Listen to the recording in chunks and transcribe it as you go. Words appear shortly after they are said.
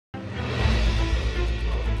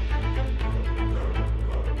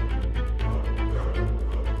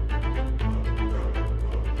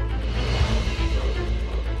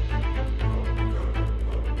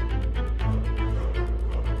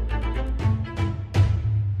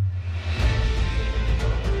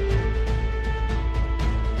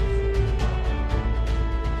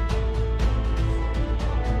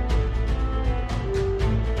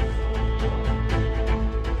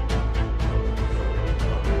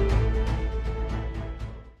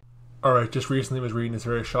All right, just recently was reading this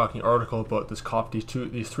very shocking article about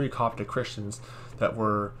these three Coptic Christians that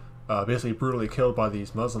were basically brutally killed by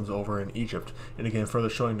these Muslims over in Egypt, and again further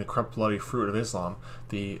showing the corrupt, bloody fruit of Islam,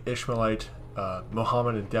 the Ishmaelite,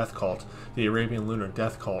 Mohammedan death cult, the Arabian lunar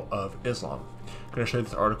death cult of Islam. I'm going to show you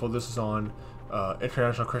this article. This is on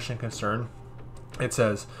International Christian Concern. It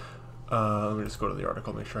says, let me just go to the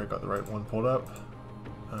article, make sure I got the right one pulled up.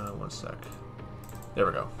 One sec. There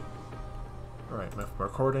we go. Alright, am I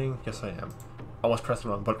recording? Yes, I am. Almost pressed the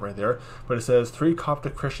wrong button right there. But it says, 3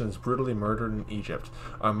 Coptic Christians brutally murdered in Egypt.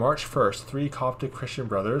 On March 1st, 3 Coptic Christian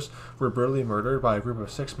brothers were brutally murdered by a group of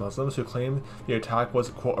 6 Muslims who claimed the attack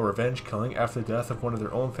was, quote, a revenge killing after the death of one of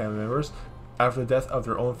their own family members,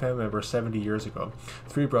 70 years ago.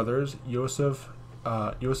 3 brothers, Yosef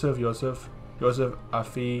Afi,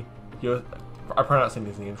 I'm pronouncing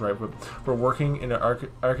these names right, but were working in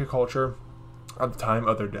agriculture at the time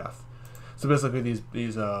of their death. So basically, these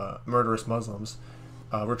murderous Muslims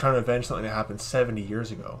were trying to avenge something that happened 70 years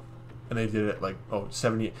ago, and they did it like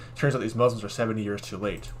 70. Turns out these Muslims are 70 years too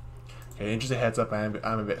late. Okay, and just a heads up, I'm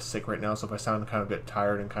a bit sick right now, so if I sound kind of a bit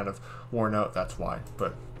tired and kind of worn out, that's why.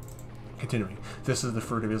 But continuing, this is the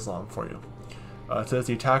fruit of Islam for you. It says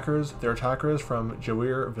their attackers from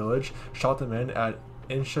Jawir village shot the men at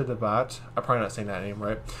Inshadabat, I'm probably not saying that name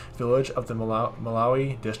right, village of the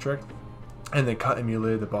Malawi district, and they cut and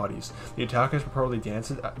mutilated the bodies. The attackers reportedly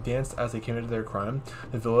danced as they committed their crime.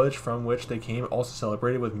 The village from which they came also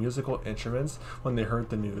celebrated with musical instruments when they heard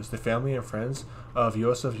the news. The family and friends of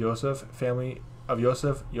Yosef,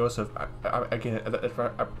 again,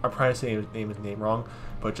 I'm probably saying his name wrong,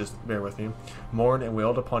 but just bear with me, mourned and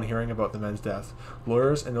wailed upon hearing about the men's death.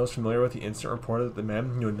 Lawyers and those familiar with the incident reported that the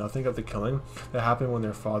men knew nothing of the killing that happened when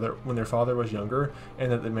their father was younger,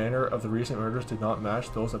 and that the manner of the recent murders did not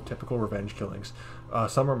match those of typical revenge killings.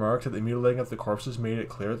 Some remarked that the mutilating of the corpses made it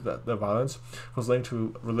clear that the violence was linked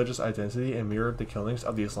to religious identity and mirrored the killings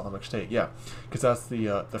of the Islamic State. Yeah, because that's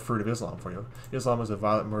the fruit of Islam for you. Islam is a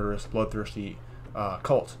violent, murderous, bloodthirsty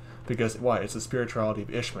cult. Because why? It's the spirituality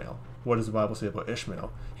of Ishmael. What does the Bible say about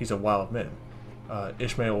Ishmael? He's a wild man.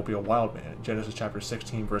 Ishmael will be a wild man. Genesis chapter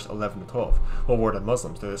 16, verse 11 to 12. Well, what are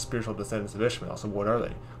Muslims? They're the spiritual descendants of Ishmael. So what are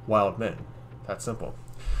they? Wild men. That's simple.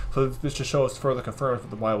 So this just shows, further confirms what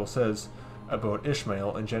the Bible says about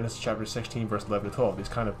Ishmael in Genesis chapter 16, verse 11 to 12. These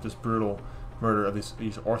kind of this brutal murder of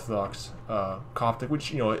these Orthodox Coptic,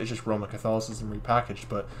 which, is just Roman Catholicism repackaged,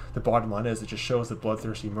 but the bottom line is it just shows the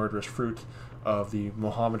bloodthirsty, murderous fruit of the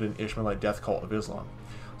Mohammedan Ishmaelite death cult of Islam.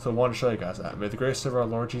 So I wanted to show you guys that. May the grace of our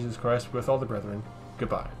Lord Jesus Christ be with all the brethren.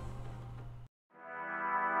 Goodbye.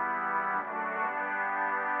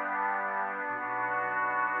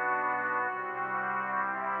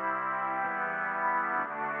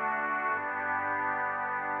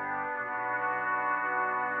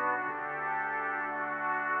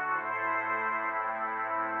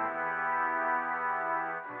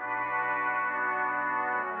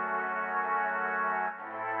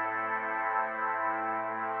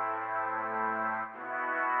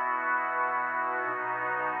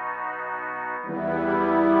 Yeah.